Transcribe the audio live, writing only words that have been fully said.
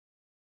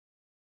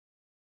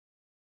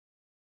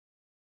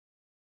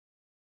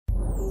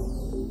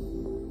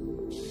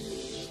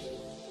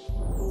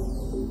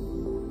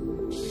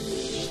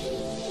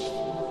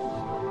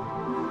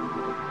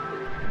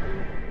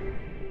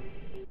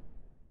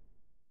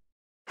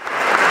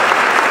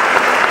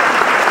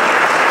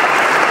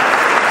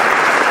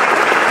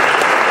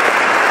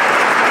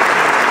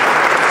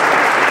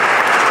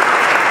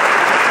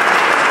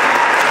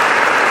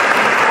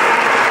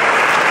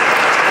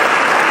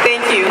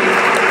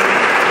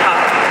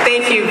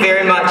you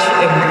very much,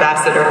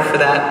 Ambassador, for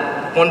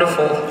that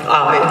wonderful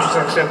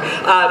introduction.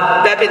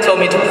 Beppe told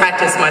me to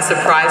practice my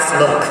surprise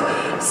look,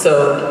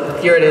 so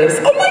here it is.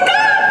 Oh my God!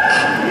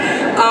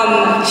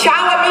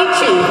 Ciao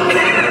amici!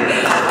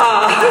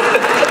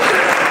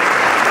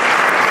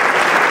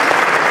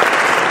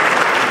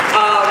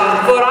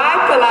 Vorrei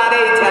parlare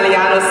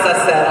italiano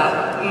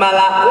stasera, ma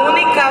la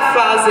unica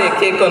frase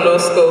che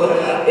conosco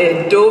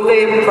è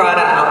dove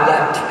Prada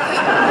Outlet.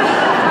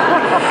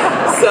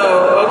 So,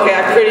 okay,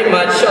 I pretty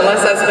much,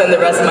 unless I spend the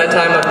rest of my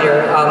time up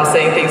here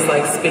saying things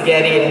like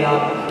spaghetti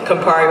and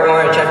Campari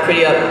Orange, I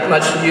pretty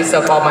much used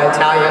up all my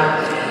Italian.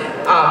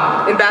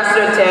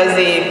 Ambassador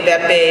Terzi,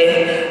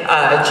 Beppe,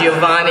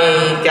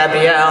 Giovanni,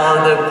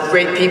 Gabrielle, the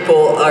great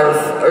people of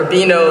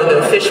Urbino, the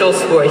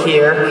officials who are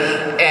here,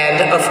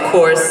 and of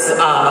course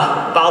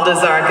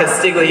Baldassare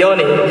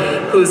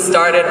Castiglione, who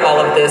started all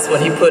of this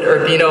when he put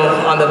Urbino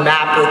on the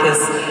map with his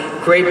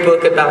great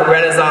book about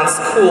Renaissance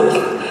cool.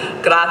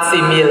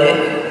 Grazie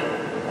mille.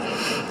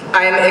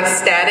 I am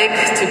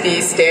ecstatic to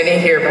be standing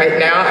here right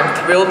now. I'm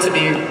thrilled to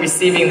be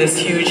receiving this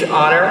huge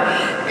honor,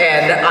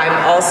 and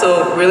I'm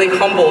also really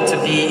humbled to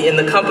be in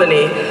the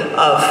company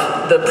of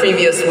the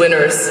previous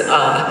winners,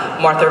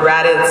 Martha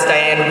Raddatz,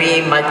 Diane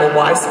Rehm, Michael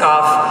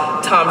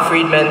Weiskopf, Tom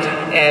Friedman,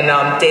 and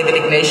David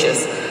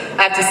Ignatius.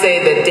 I have to say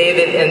that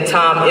David and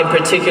Tom in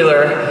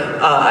particular,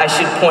 I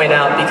should point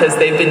out because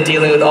they've been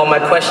dealing with all my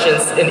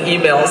questions and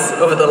emails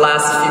over the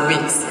last few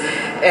weeks.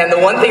 And the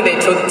one thing they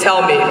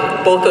tell me,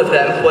 both of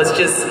them, was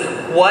just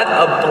what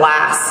a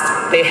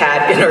blast they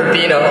had in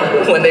Urbino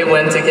when they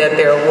went to get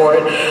their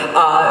award.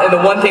 And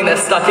the one thing that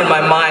stuck in my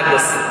mind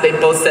was they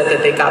both said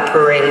that they got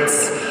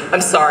parades.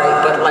 I'm sorry,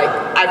 but like,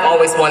 I've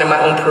always wanted my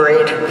own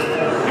parade.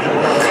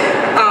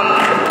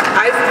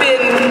 I've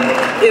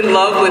been in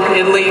love with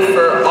Italy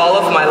for all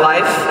of my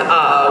life.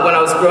 When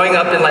I was growing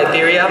up in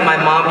Liberia, my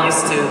mom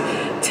used to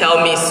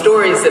tell me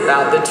stories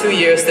about the 2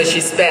 years that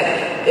she spent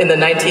in the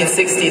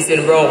 1960s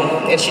in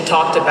Rome. And she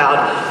talked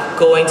about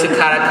going to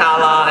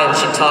Caracalla, and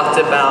she talked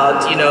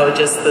about, you know,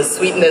 just the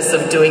sweetness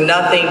of doing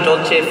nothing,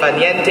 dolce fa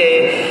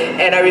niente.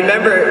 And I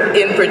remember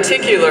in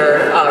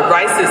particular,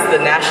 rice is the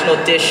national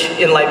dish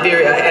in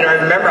Liberia. And I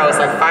remember I was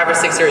like 5 or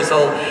 6 years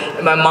old,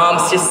 and my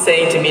mom's just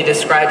saying to me,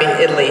 describing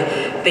Italy,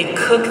 they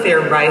cook their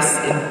rice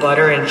in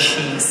butter and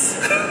cheese.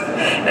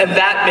 And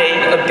that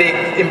made a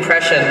big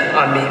impression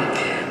on me.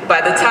 By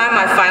the time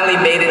I finally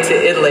made it to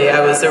Italy, I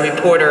was a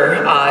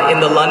reporter in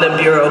the London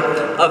bureau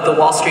of the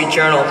Wall Street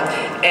Journal,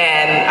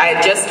 and I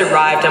had just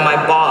arrived, and my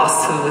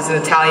boss, who was an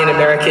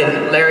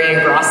Italian-American, Larry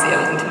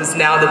Ingrassia, who is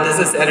now the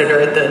business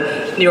editor at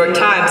the New York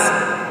Times,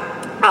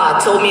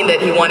 told me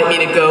that he wanted me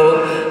to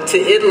go to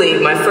Italy.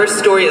 My first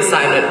story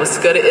assignment was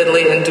to go to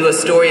Italy and do a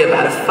story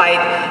about a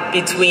fight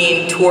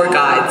between tour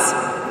guides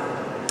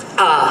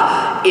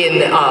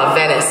in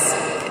Venice.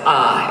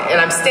 And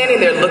I'm standing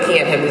there looking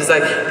at him. He's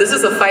like, this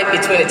is a fight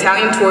between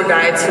Italian tour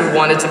guides who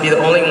wanted to be the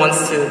only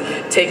ones to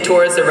take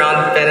tours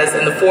around Venice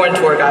and the foreign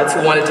tour guides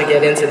who wanted to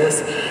get into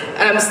this.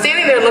 And I'm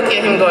standing there looking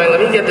at him going, let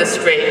me get this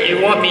straight.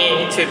 You want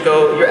me to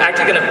go, you're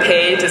actually going to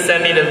pay to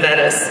send me to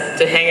Venice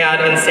to hang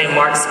out in St.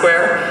 Mark's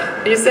Square?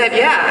 And he said,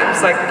 yeah. I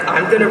was like,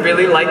 I'm going to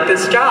really like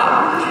this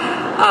job.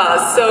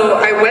 So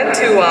I went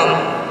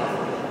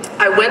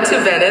to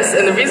Venice,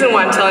 and the reason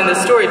why I'm telling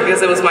this story is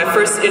because it was my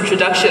first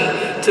introduction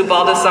to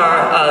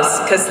Baldassare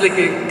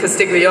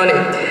Castiglione.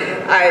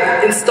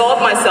 I installed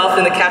myself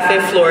in the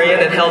Café Florian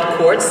and held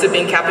court,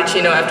 sipping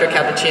cappuccino after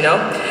cappuccino,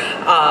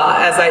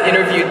 as I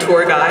interviewed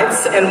tour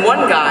guides. And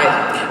one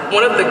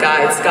of the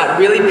guides got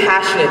really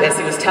passionate as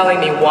he was telling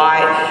me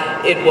why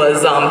it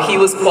was he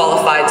was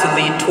qualified to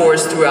lead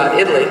tours throughout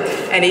Italy.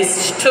 And he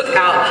took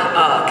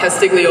out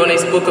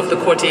Castiglione's book of the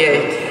Courtier,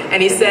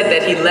 and he said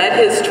that he led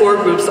his tour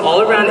groups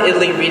all around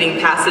Italy reading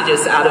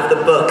passages out of the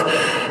book.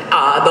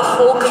 The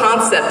whole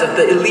concept of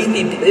the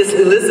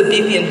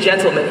Elizabethan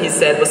gentleman, he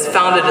said, was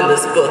founded in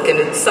this book, and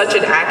it's such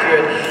an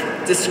accurate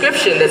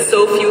description that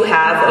so few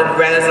have of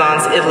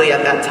Renaissance Italy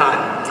at that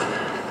time.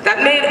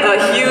 That made a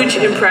huge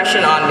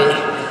impression on me.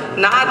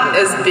 Not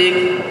as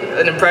big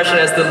an impression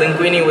as the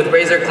linguine with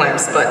razor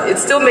clamps, but it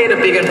still made a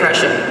big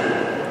impression.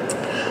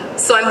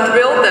 So I'm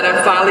thrilled that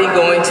I'm finally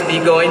going to be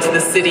going to the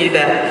city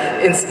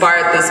that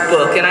inspired this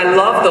book, and I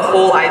love the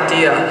whole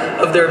idea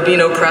of the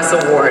Urbino Press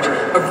Award,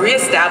 of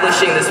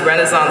reestablishing this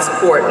Renaissance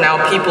court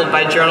now peopled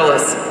by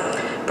journalists,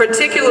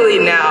 particularly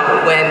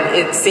now when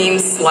it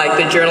seems like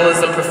the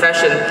journalism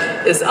profession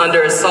is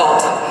under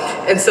assault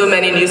and so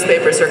many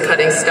newspapers are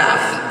cutting staff.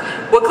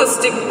 What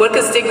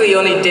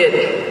Castiglione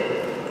did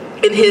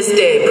in his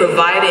day,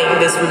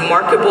 providing this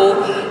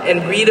remarkable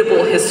and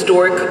readable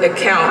historic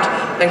account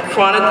and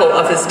chronicle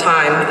of his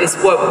time, is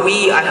what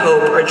we, I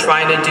hope, are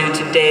trying to do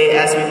today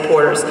as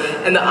reporters.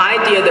 And the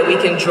idea that we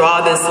can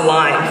draw this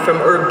line from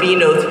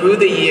Urbino through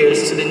the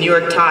years to the New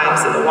York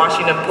Times and the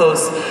Washington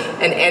Post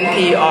and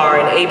NPR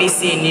and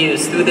ABC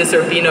News through this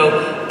Urbino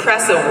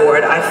Press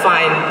Award, I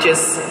find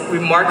just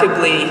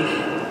remarkably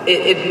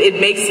it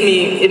makes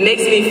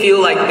me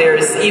feel like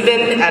there's,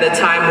 even at a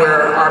time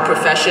where our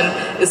profession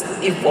is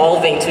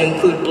evolving to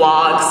include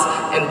blogs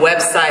and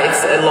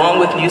websites along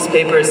with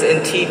newspapers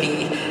and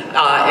TV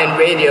and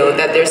radio,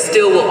 that there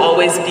still will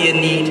always be a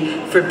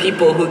need for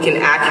people who can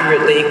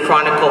accurately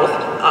chronicle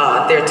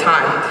their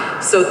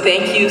time. So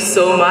thank you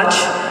so much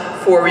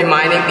for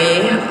reminding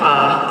me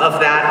of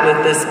that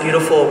with this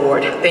beautiful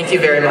award. Thank you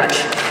very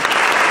much.